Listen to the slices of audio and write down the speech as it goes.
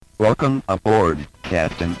Welcome aboard,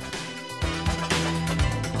 Captain.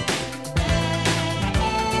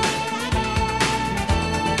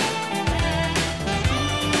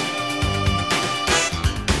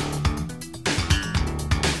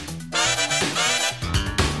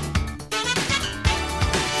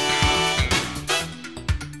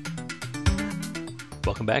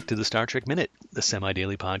 Welcome back to the Star Trek Minute, the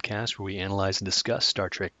semi-daily podcast where we analyze and discuss Star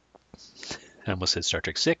Trek. I almost said Star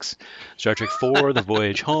Trek 6, Star Trek 4, The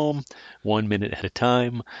Voyage Home, 1 minute at a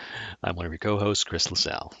time. I'm one of your co-hosts, Chris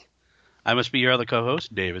LaSalle. I must be your other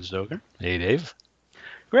co-host, David Stoker. Hey, Dave.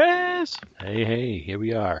 Chris! Hey, here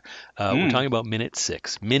we are. We're talking about minute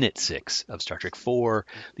 6 of Star Trek 4.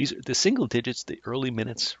 These the single digits, the early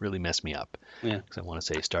minutes really mess me up. Yeah. Because I want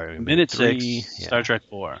to say start in Minute 3. 6, Star Trek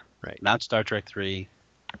 4. Right. Not Star Trek 3,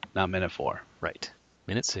 not Minute 4. Right.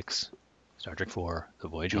 Minute 6, Star Trek 4, The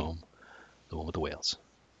Voyage Home, the one with the whales.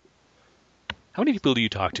 How many people do you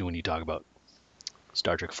talk to when you talk about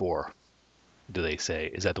Star Trek 4? Do they say,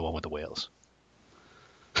 is that the one with the whales?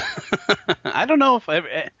 I don't know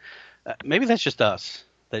if maybe that's just us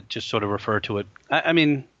that just sort of refer to it. I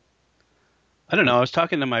mean, I don't know. I was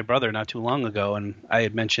talking to my brother not too long ago, and I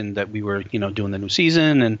had mentioned that we were, doing the new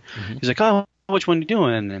season, and he's like, "Oh, which one are you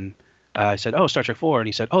doing?" And I said, "Oh, Star Trek 4," and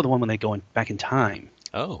he said, "Oh, the one when they go back in time."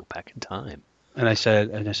 Oh, back in time. And I said,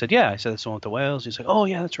 "Yeah." I said, "That's the one with the whales." He's like, "Oh,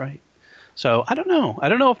 yeah, that's right." So I don't know. I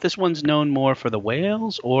don't know if this one's known more for the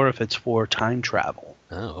whales or if it's for time travel.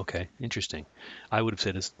 Oh, okay. Interesting. I would have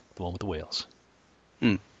said it's the one with the whales.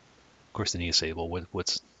 Hmm. Of course, then you say, well,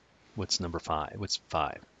 what's number 5? What's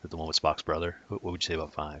 5? Is that the one with Spock's brother? What would you say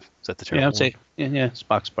about 5? Is that the terrible Yeah, I'd one? say, yeah,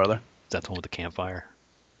 Spock's brother. Is that the one with the campfire?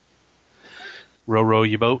 Row, row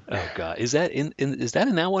your boat. Oh, God. Is that in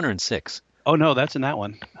that one or in 6? Oh, no, that's in that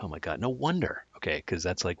one. Oh, my God. No wonder. Okay, because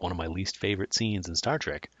that's like one of my least favorite scenes in Star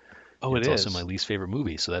Trek. Oh, it's it is. also my least favorite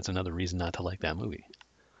movie, so that's another reason not to like that movie.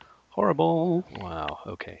 Horrible. Wow.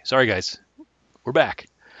 Okay. Sorry, guys. We're back.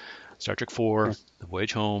 Star Trek 4, The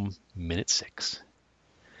Voyage Home, Minute 6.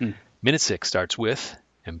 Minute 6 starts with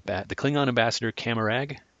the Klingon ambassador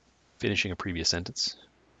Kamarag finishing a previous sentence.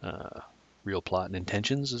 Real plot and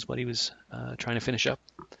intentions is what he was trying to finish up.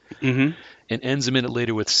 Mm-hmm. And ends a minute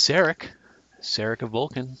later with Sarek of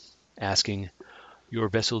Vulcan, asking, "Your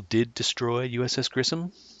vessel did destroy USS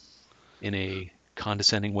Grissom?" in a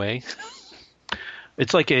condescending way.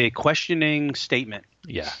 It's like a questioning statement.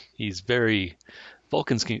 Yeah, he's very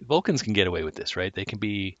Vulcans can get away with this, right? They can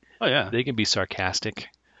be they can be sarcastic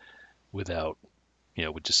without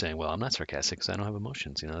with just saying, "Well, I'm not sarcastic because I don't have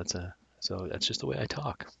emotions." So that's just the way I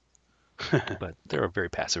talk. But they're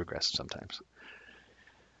very passive aggressive sometimes.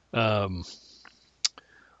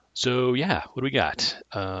 So yeah, what do we got?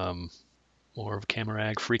 More of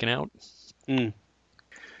Kamarag freaking out.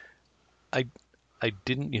 I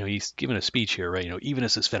didn't, he's given a speech here, right? Even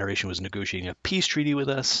as this Federation was negotiating a peace treaty with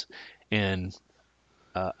us, and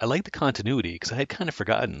I like the continuity because I had kind of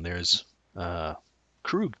forgotten. There's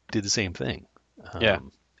Krug did the same thing.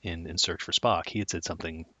 In Search for Spock, he had said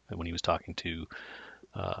something when he was talking to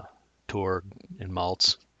Torg and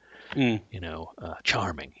Maltz.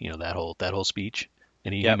 Charming. That whole speech,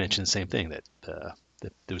 and he mentioned the same thing that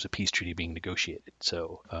there was a peace treaty being negotiated.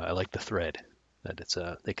 So I like the thread that it's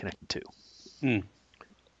they connected to.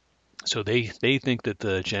 So they think that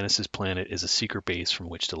the Genesis planet is a secret base from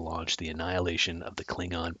which to launch the annihilation of the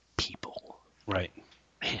Klingon people. Right.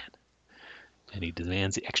 Man. And he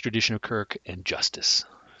demands the extradition of Kirk and justice.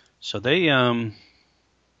 So they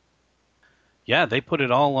they put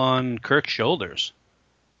it all on Kirk's shoulders.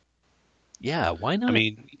 Yeah, why not? I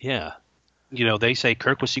mean, yeah. They say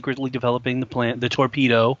Kirk was secretly developing the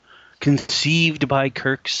torpedo conceived by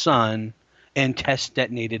Kirk's son and test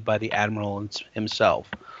detonated by the Admiral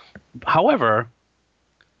himself. However,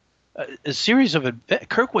 a series of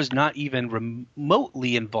Kirk was not even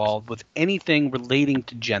remotely involved with anything relating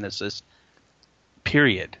to Genesis,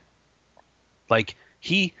 period. Like,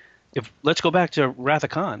 let's go back to Wrath of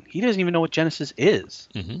Khan. He doesn't even know what Genesis is.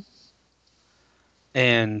 Mm-hmm.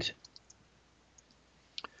 And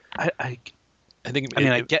I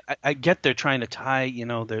get they're trying to tie,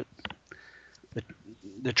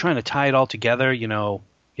 they're trying to tie it all together,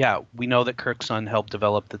 Yeah, we know that Kirk's son helped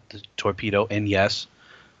develop the torpedo, and yes,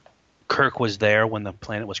 Kirk was there when the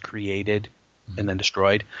planet was created and then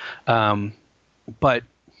destroyed. But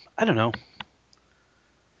I don't know.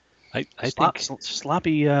 I think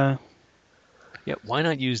sloppy. Yeah, why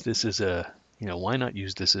not use this as a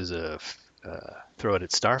throw it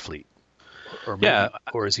at Starfleet? Or maybe,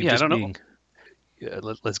 or is he just being?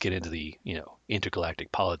 Let's get into the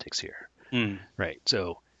intergalactic politics here. Right.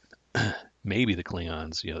 So maybe the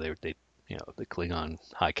Klingons, the Klingon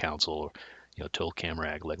High Council, told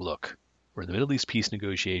Camarag, like, look, we're in the middle of these peace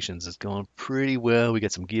negotiations. It's going pretty well. We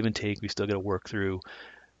got some give and take. We still got to work through.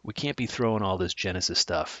 We can't be throwing all this Genesis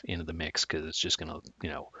stuff into the mix because it's just gonna,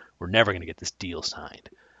 we're never gonna get this deal signed.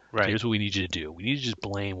 So Right. here's what we need you to do. We need you to just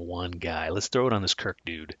blame one guy. Let's throw it on this Kirk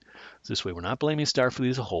dude. So this way, we're not blaming Starfleet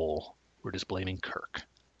as a whole. We're just blaming Kirk.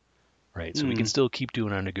 Right. So we can still keep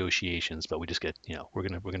doing our negotiations, but we just get, we're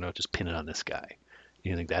gonna just pin it on this guy.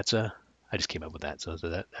 You think that's a? I just came up with that. So is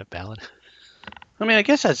that valid? I mean, I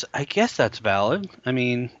guess that's valid. I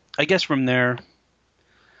mean, I guess from there,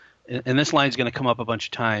 and this line's going to come up a bunch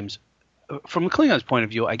of times. From the Klingons' point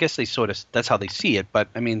of view, I guess that's how they see it. But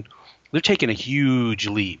I mean, they're taking a huge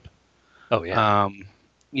leap. Oh yeah.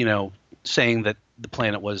 Saying that the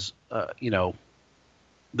planet was,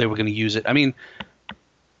 they were going to use it. I mean,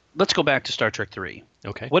 let's go back to Star Trek 3.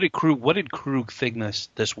 Okay. What did Krug think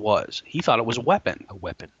this was? He thought it was a weapon. A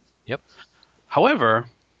weapon. Yep. However,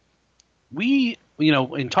 we,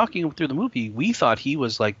 in talking through the movie, we thought he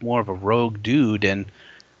was like more of a rogue dude, and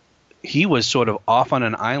he was sort of off on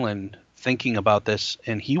an island thinking about this,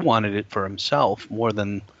 and he wanted it for himself more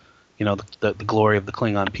than, the glory of the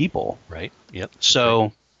Klingon people. Right. Yep.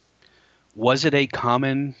 So, was it a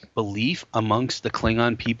common belief amongst the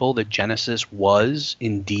Klingon people that Genesis was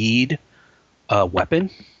indeed a weapon?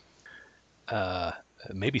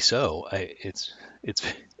 Maybe so.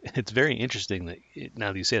 It's very interesting that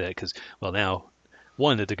now that you say that, because now,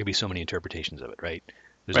 one, that there could be so many interpretations of it, right?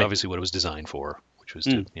 There's Right. obviously what it was designed for, which was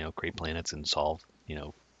to create planets and solve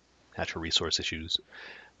natural resource issues.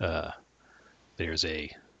 There's a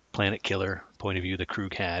planet killer point of view that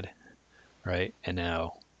Krug had, right? And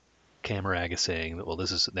now Camarag is saying that, well,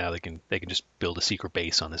 this is now they can just build a secret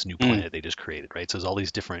base on this new planet they just created, right? So there's all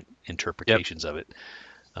these different interpretations of it.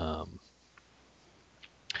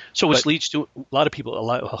 So which leads to A lot of people,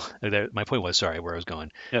 my point was, sorry, where I was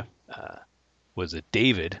going, yeah. was that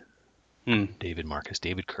David Marcus,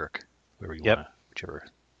 David Kirk, whoever you Yep. want to, whichever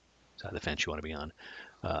side of the fence you want to be on,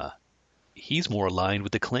 he's more aligned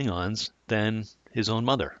with the Klingons than his own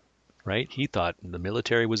mother, right? He thought the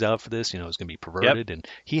military was out for this, it was going to be perverted, and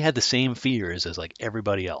he had the same fears as like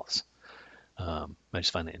everybody else. I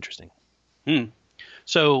just find that interesting.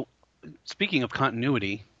 So, speaking of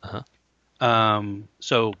continuity,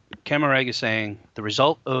 so Camarag is saying the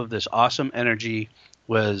result of this awesome energy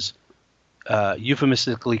was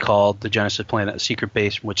euphemistically called the Genesis planet, a secret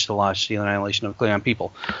base from which to launch the annihilation of Klingon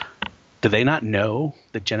people. Do they not know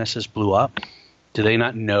that Genesis blew up? Do they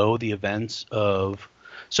not know the events of?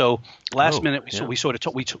 So last minute, yeah. so we sort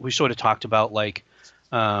of talked about like,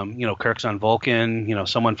 Kirk's on Vulcan.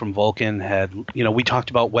 Someone from Vulcan had, we talked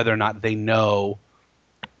about whether or not they know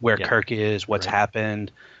where Kirk is, what's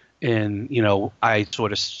happened, and I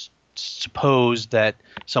sort of supposed that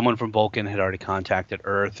someone from Vulcan had already contacted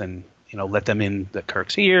Earth and let them in that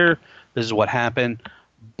Kirk's here. This is what happened,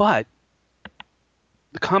 but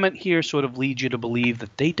the comment here sort of leads you to believe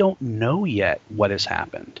that they don't know yet what has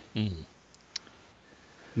happened.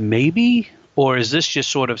 Maybe? Or is this just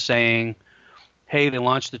sort of saying, hey, they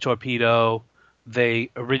launched the torpedo, they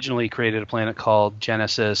originally created a planet called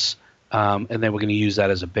Genesis, and they were going to use that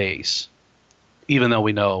as a base, even though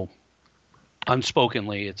we know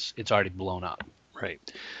unspokenly it's already blown up. Right.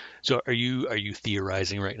 So are you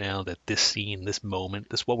theorizing right now that this scene, this moment,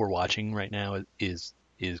 what we're watching right now is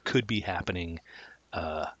could be happening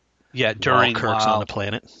During while Kirk's on the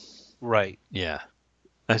planet? Right. Yeah.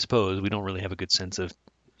 I suppose we don't really have a good sense of,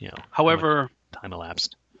 however, time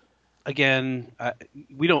elapsed. Again,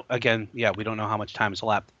 we don't know how much time has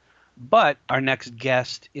elapsed. But our next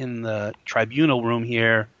guest in the tribunal room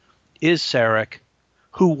here is Sarek,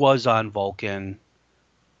 who was on Vulcan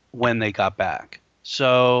when they got back.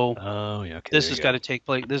 So this has got to take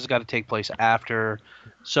place. This has got to take place after.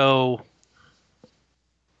 So,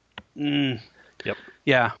 Yep.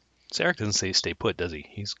 Yeah. Sarek doesn't say stay put, does he?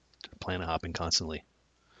 He's planet hopping constantly.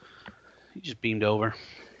 He just beamed over.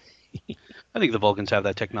 I think the Vulcans have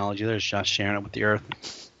that technology. They're just sharing it with the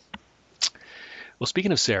Earth. Well,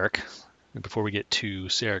 speaking of Sarek, before we get to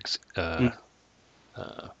Sarek's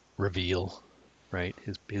reveal, right,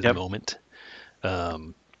 his moment, I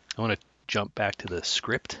want to jump back to the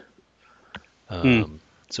script.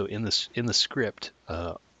 So in the script,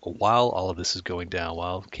 while all of this is going down,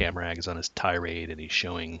 while Camarag is on his tirade and he's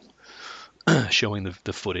showing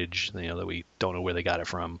the footage, that we don't know where they got it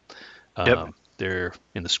from. They're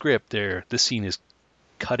in the script. This scene is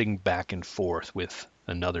cutting back and forth with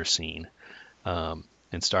another scene, and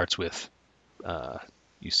starts with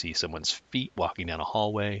you see someone's feet walking down a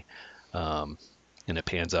hallway, and it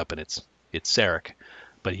pans up and it's Sarek,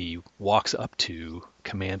 but he walks up to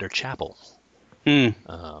Commander Chapel. Hmm.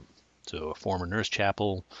 So a former nurse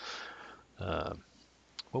Chapel. What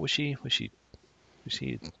was she?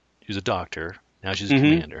 She was a doctor. Now she's a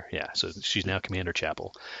commander. Yeah, so she's now Commander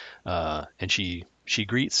Chapel, and she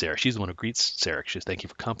greets Sarek. She's the one who greets Sarek. She says, "Thank you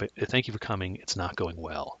for coming. It's not going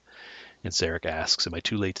well." And Sarek asks, "Am I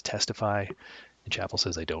too late to testify?" And Chapel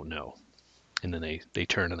says, "I don't know." And then they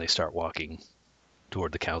turn and they start walking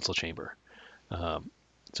toward the council chamber.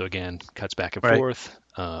 So again, cuts back and forth.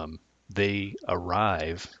 They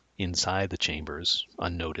arrive inside the chambers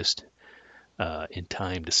unnoticed, in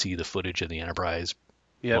time to see the footage of the Enterprise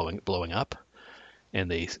blowing up. And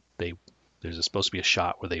there's supposed to be a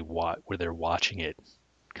shot where they're watching it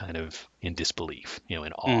kind of in disbelief,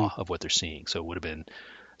 in awe of what they're seeing. So it would have been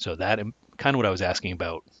that kind of what I was asking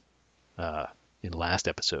about in the last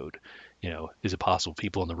episode. Is it possible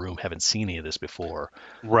people in the room haven't seen any of this before?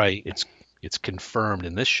 Right. It's confirmed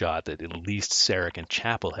in this shot that at least Sarek and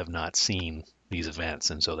Chapel have not seen these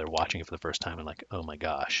events, and so they're watching it for the first time and like, oh my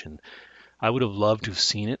gosh. And I would have loved to have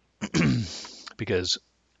seen it because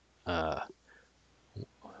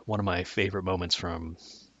one of my favorite moments from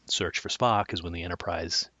Search for Spock is when the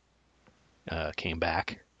Enterprise came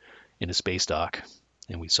back into space dock,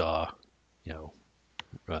 and we saw,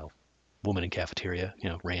 woman in cafeteria,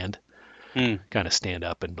 Rand, kind of stand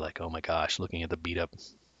up and be like, oh my gosh, looking at the beat up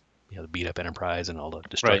Enterprise and all the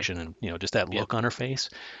destruction, and just that look on her face.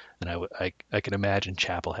 And I can imagine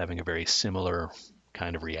Chapel having a very similar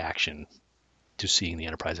kind of reaction to seeing the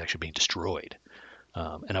Enterprise actually being destroyed.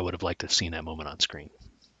 And I would have liked to have seen that moment on screen.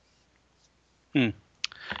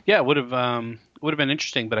 Yeah, it would have been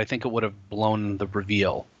interesting, but I think it would have blown the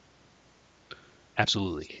reveal.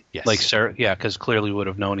 Absolutely, yes. Like Sarah, yeah, because clearly would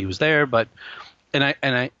have known he was there. But and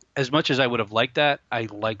I, as much as I would have liked that, I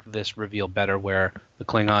like this reveal better, where the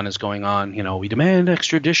Klingon is going on. We demand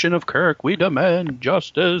extradition of Kirk. We demand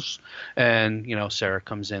justice. And Sarah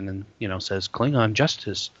comes in and says, Klingon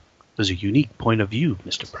justice. There's a unique point of view,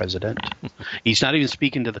 Mr. President. He's not even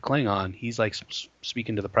speaking to the Klingon. He's like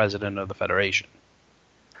speaking to the President of the Federation.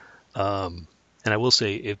 And I will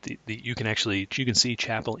say, if you can see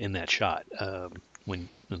Chapel in that shot when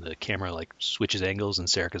the camera like switches angles and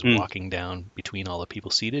Sarek is walking down between all the people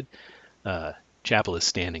seated. Chapel is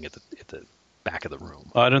standing at the back of the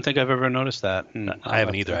room. Oh, I don't think I've ever noticed that. I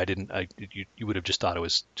haven't either. I didn't. You would have just thought it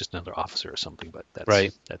was just another officer or something, but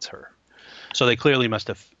that's her. So they clearly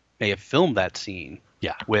may have filmed that scene.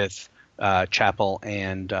 Yeah. With Chapel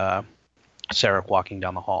and Sarek walking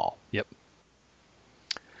down the hall. Yep.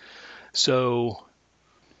 So,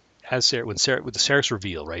 with Sarek's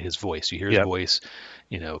reveal, right, his voice, you hear his voice,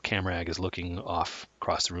 Camrag is looking off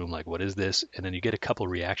across the room like, what is this? And then you get a couple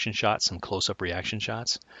reaction shots, some close-up reaction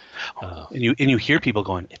shots. And you hear people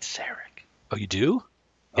going, it's Sarek. Oh, you do?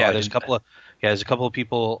 Yeah, there's a couple of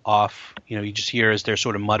people off, you just hear as they're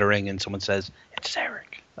sort of muttering and someone says, it's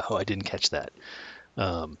Sarek. Oh, I didn't catch that.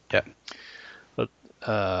 Yeah.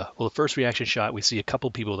 Well, the first reaction shot, we see a couple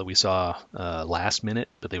people that we saw last minute,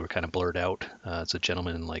 but they were kind of blurred out. It's a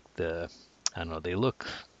gentleman in like I don't know, they look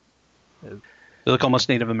almost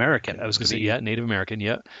Native American. I was going to say, yeah, Native American,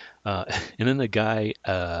 yeah. And then the guy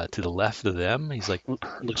to the left of them, he's like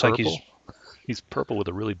looks purple. like he's purple with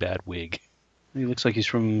a really bad wig. He looks like he's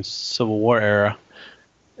from Civil War era.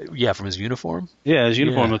 Yeah, from his uniform? Yeah, his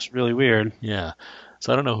uniform looks really weird. Yeah.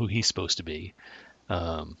 So I don't know who he's supposed to be.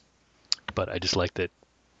 But I just like that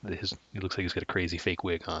he looks like he's got a crazy fake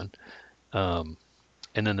wig on. And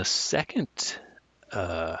then the second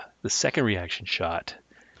reaction shot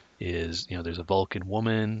is, there's a Vulcan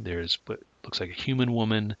woman, there's what looks like a human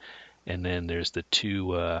woman, and then there's the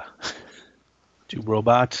two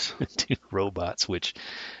robots. Two robots, which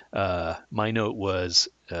my note was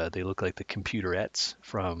they look like the computerettes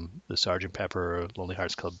from the Sgt. Pepper Lonely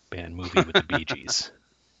Hearts Club Band movie with the Bee Gees.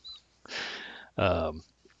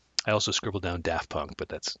 I also scribbled down Daft Punk, but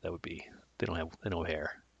that would be they don't have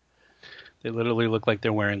hair. They literally look like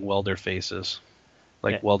they're wearing welder faces,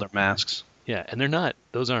 like welder masks. Yeah, and there's not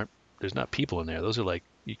people in there. Those are like,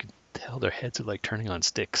 you can tell their heads are like turning on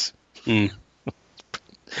sticks.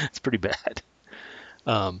 It's pretty bad.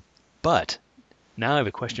 But now I have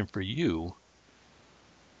a question for you.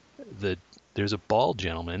 There's a bald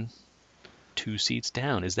gentleman 2 seats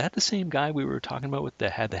down. Is that the same guy we were talking about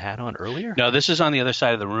that had the hat on earlier? No, this is on the other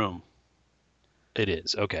side of the room. It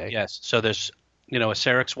is, okay. Yes. So there's, as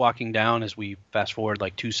Sarek's walking down, as we fast forward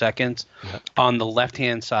like 2 seconds, Yep. On the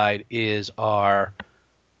left-hand side is our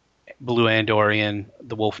Blue Andorian,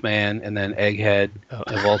 the Wolfman, and then Egghead,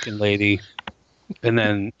 the Vulcan lady. And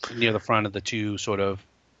then near the front of the two sort of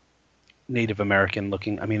Native American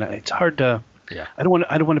looking. I mean, it's hard to Yeah. I don't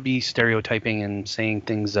want to be stereotyping and saying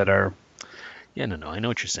things that are. Yeah, no, I know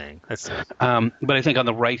what you're saying. But I think on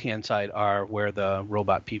the right hand side are where the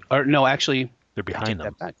robot people. Or no, actually, They're I behind take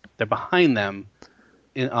them. that back. They're behind them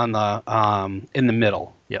in the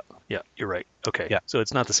middle. Yeah, you're right. Okay, Yeah. so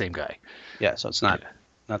it's not the same guy. Yeah, so it's not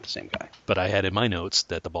the same guy. But I had in my notes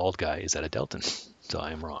that the bald guy is at a Deltan, so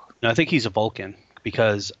I am wrong. No, I think he's a Vulcan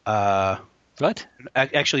because What?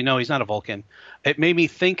 actually no, he's not a Vulcan. It made me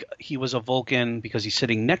think he was a Vulcan because he's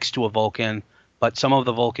sitting next to a Vulcan, but some of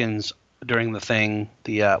the Vulcans during the thing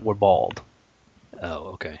were bald.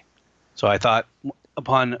 Oh, okay. So I thought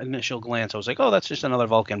upon initial glance I was like, "Oh, that's just another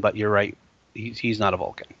Vulcan," but you're right. He's not a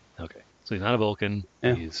Vulcan. Okay. So he's not a Vulcan.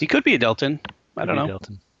 Yeah. He could be a Deltan. I don't know.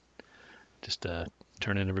 Deltan. Just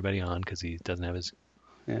turning everybody on because he doesn't have his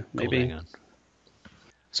Yeah, gold maybe. ring on.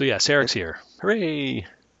 So yeah, Sarek's here. Hooray!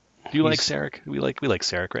 Do you like Sarek? We like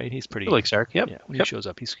Sarek, right? He's pretty. I like Sarek. Yep. Yeah, when Yep. he shows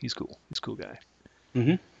up, he's cool. He's a cool guy.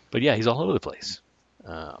 Mm-hmm. But yeah, he's all over the place.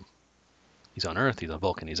 He's on Earth. He's on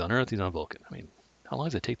Vulcan. He's on Earth. He's on Vulcan. I mean, how long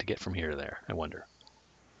does it take to get from here to there? I wonder.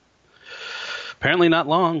 Apparently not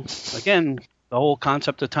long. Again, the whole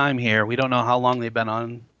concept of time here. We don't know how long they've been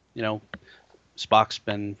on. Spock's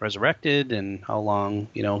been resurrected, and how long.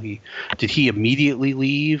 Did he immediately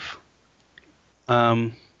leave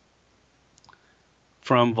from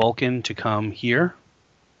Vulcan to come here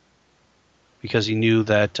because he knew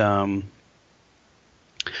that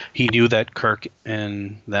Kirk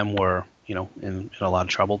and them were in a lot of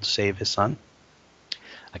trouble to save his son.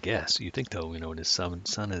 I guess you think though, when his son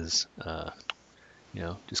is,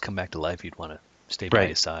 just come back to life, you'd want to stay by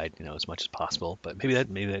his side, as much as possible. But maybe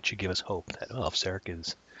that should give us hope that if Sarek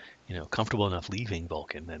is, comfortable enough leaving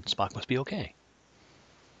Vulcan, then Spock must be okay.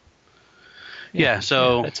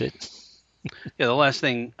 So that's it. Yeah, the last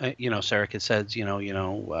thing Sarek had said,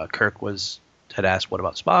 Kirk had asked what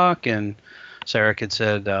about Spock, and Sarek had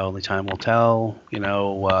said only time will tell,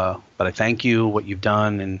 but I thank you what you've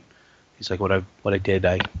done, and he's like what I did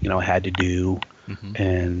I had to do,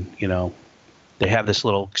 and they have this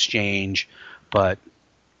little exchange, but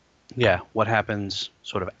yeah, what happens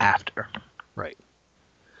sort of after? Right.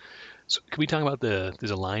 So can we talk about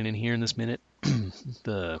there's a line in here in this minute,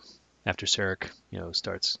 after Sarek,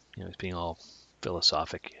 starts, he's being all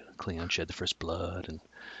philosophic, Klingon shed the first blood and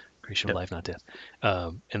creation of life, not death.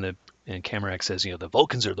 And Kamarak says, the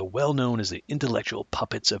Vulcans are the well-known as the intellectual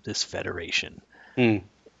puppets of this Federation. Mm.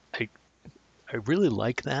 I really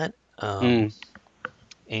like that. And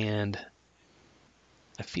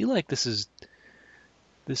I feel like this is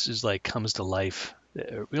like comes to life.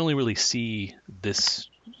 We only really see this,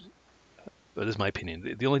 but this is my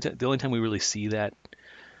opinion. The only time we really see that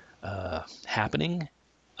happening,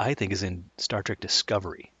 I think, is in Star Trek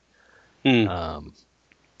Discovery.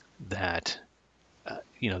 That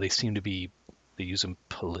they seem to be, they use them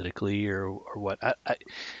politically or what.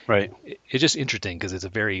 Right. It's just interesting because it's a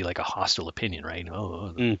very like a hostile opinion, right?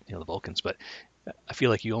 The Vulcans, but I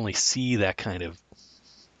feel like you only see that kind of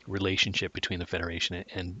relationship between the Federation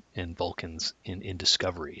and Vulcans in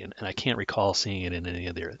Discovery, and I can't recall seeing it in any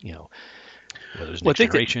other, whether it's Next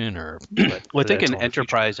Generation or. I think in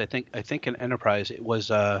Enterprise, I think in Enterprise it was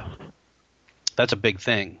that's a big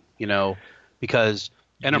thing, because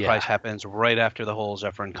Enterprise happens right after the whole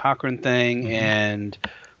Zephyr and Cochrane thing, and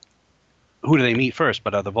who do they meet first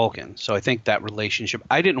but other Vulcans? So I think that relationship.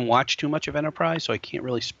 I didn't watch too much of Enterprise, so I can't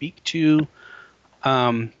really speak to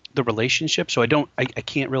the relationship. So I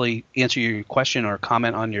can't really answer your question or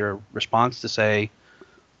comment on your response to say,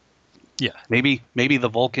 maybe the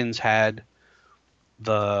Vulcans had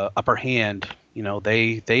the upper hand.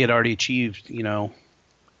 They had already achieved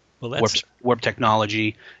warp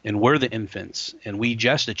technology, and we're the infants, and we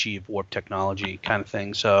just achieved warp technology, kind of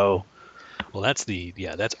thing. So, well, that's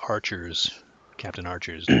Captain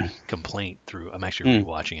Archer's complaint through. I'm actually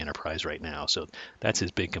rewatching Enterprise right now, so that's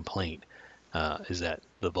his big complaint, is that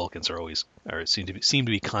the Vulcans seem to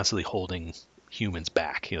be constantly holding humans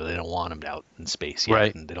back. They don't want them out in space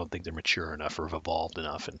yet, and they don't think they're mature enough or have evolved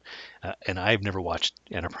enough. And I've never watched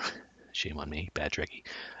Enterprise. Shame on me, bad Trekkie.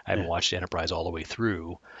 I haven't watched Enterprise all the way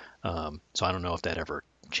through, so I don't know if that ever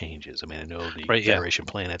changes. I mean, I know the Federation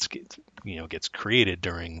planets gets created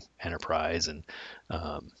during Enterprise, and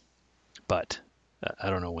but I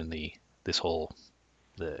don't know when the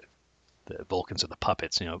Vulcans are the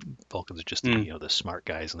puppets. Vulcans are just the smart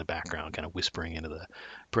guys in the background, kind of whispering into the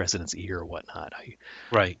president's ear or whatnot. I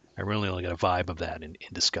really only got a vibe of that in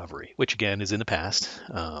Discovery, which again is in the past.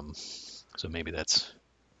 So maybe that's.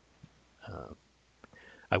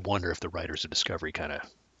 I wonder if the writers of Discovery kind of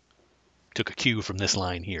took a cue from this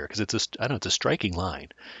line here because I don't know, it's a striking line.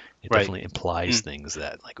 It Right. definitely implies things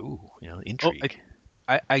that like, ooh, intrigue.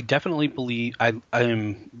 I definitely believe I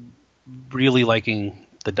am really liking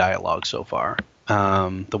the dialogue so far.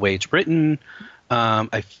 The way it's written,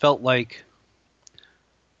 I felt like,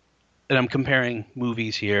 and I'm comparing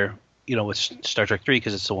movies here, with Star Trek 3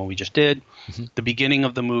 because it's the one we just did. Mhm. The beginning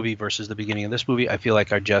of the movie versus the beginning of this movie, I feel like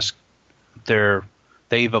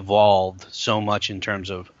they've evolved so much in terms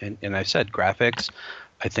of, and I said graphics.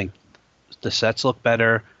 I think the sets look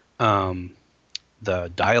better.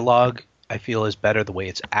 The dialogue I feel is better. The way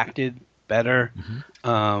it's acted better.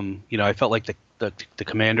 I felt like the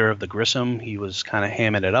commander of the Grissom, he was kind of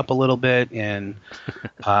hamming it up a little bit, and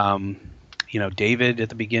David at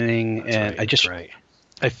the beginning, and That's right.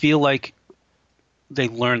 I feel like they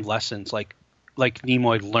learned lessons, like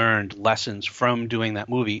Nimoy learned lessons from doing that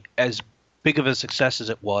movie. As big of a success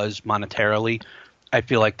as it was monetarily, I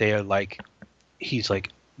feel like he's like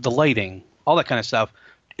the lighting, all that kind of stuff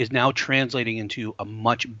is now translating into a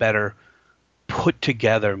much better put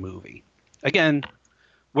together movie. Again,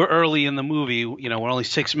 we're early in the movie, we're only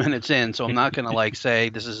 6 minutes in, so I'm not going to say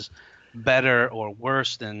this is better or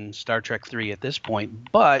worse than Star Trek 3 at this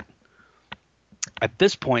point, but at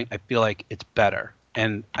this point I feel like it's better.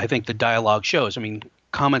 And I think the dialogue shows. I mean,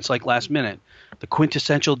 comments like last minute, the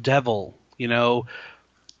quintessential devil,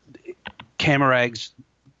 Camarag's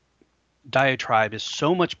diatribe is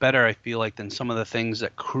so much better, I feel like, than some of the things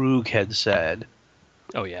that Krug had said.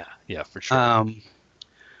 Oh yeah, for sure.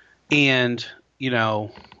 And the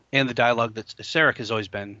dialogue that Sarek has always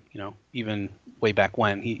been, even way back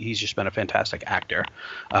when, he's just been a fantastic actor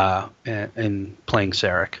in playing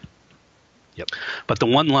Sarek. Yep. But the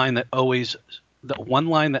one line that always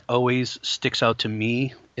sticks out to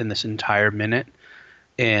me in this entire minute,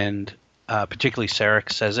 and particularly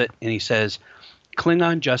Sarek says it, and he says,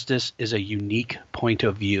 "Klingon justice is a unique point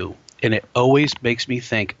of view, and it always makes me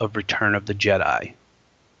think of Return of the Jedi."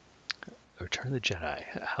 Return of the Jedi.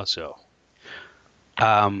 How so?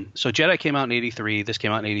 So Jedi came out in 83. This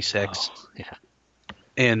came out in 86. Oh, yeah.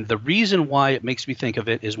 And the reason why it makes me think of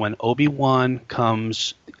it is when Obi-Wan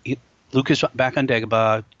comes, Luke is back on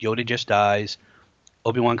Dagobah, Yoda just dies,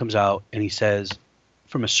 Obi-Wan comes out, and he says,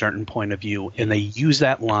 "From a certain point of view," and they use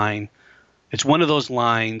that line. It's one of those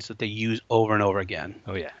lines that they use over and over again.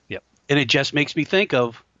 Oh yeah. Yep. And it just makes me think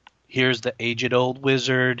of, here's the aged old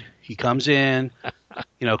wizard. He comes in,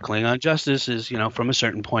 Klingon justice is, from a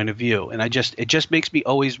certain point of view. And it just makes me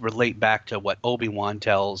always relate back to what Obi-Wan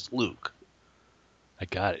tells Luke. I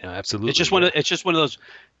got it. No, absolutely. It's just one of those,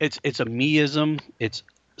 it's a me-ism. It's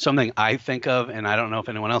something I think of, and I don't know if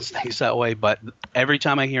anyone else thinks that way, but every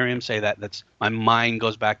time I hear him say that, my mind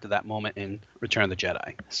goes back to that moment in Return of the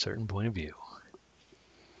Jedi. A certain point of view.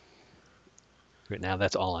 Right now,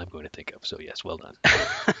 that's all I'm going to think of. So yes, well done.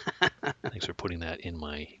 Thanks for putting that in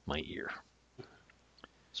my ear.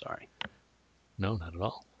 Sorry. No, not at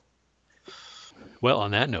all. Well,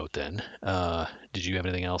 on that note, then, did you have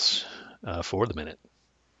anything else for the minute?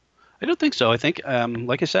 I don't think so. I think,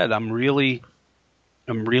 like I said, I'm really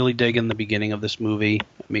digging the beginning of this movie.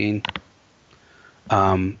 I mean,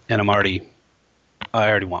 and I already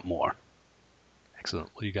want more. Excellent.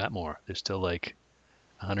 Well, you got more. There's still like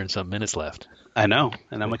 100 and something minutes left. I know,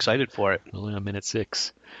 and I'm excited for it. Only on minute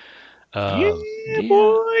 6. Yeah,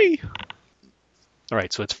 boy. All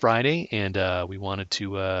right, so it's Friday, and we wanted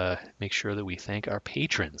to make sure that we thank our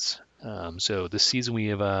patrons. So this season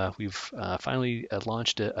we've finally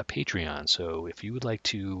launched a Patreon. So if you would like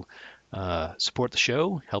to support the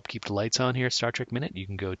show, help keep the lights on here at Star Trek Minute, you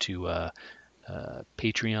can go to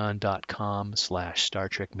patreon.com/Star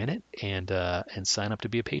Trek Minute and sign up to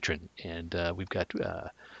be a patron. And we've got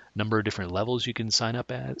a number of different levels you can sign up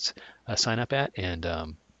at,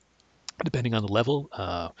 and depending on the level,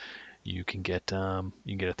 you can get a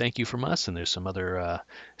thank you from us, and there's some other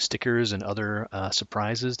stickers and other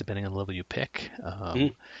surprises depending on the level you pick.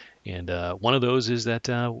 And one of those is that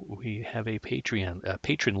we have a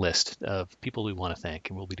patron list of people we want to thank,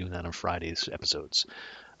 and we'll be doing that on Friday's episodes.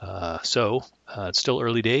 So it's still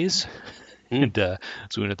early days, and so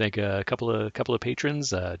we want to thank a couple of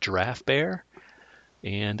patrons, Giraffe Bear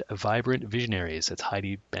and Vibrant Visionaries. That's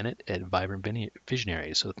Heidi Bennett at Vibrant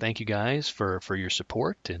Visionaries. So thank you guys for your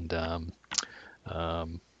support, and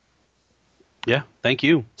yeah, thank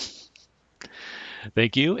you.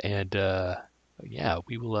 Thank you, and yeah,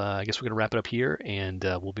 we will. I guess we're gonna wrap it up here, and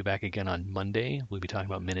we'll be back again on Monday. We'll be talking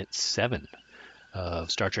about minute 7 of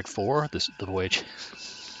Star Trek 4, the voyage.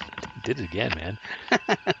 Did it again, man.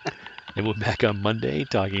 And we'll be back on Monday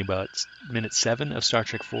talking about minute 7 of Star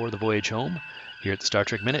Trek 4, The Voyage Home, here at the Star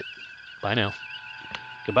Trek Minute. Bye now.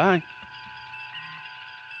 Goodbye.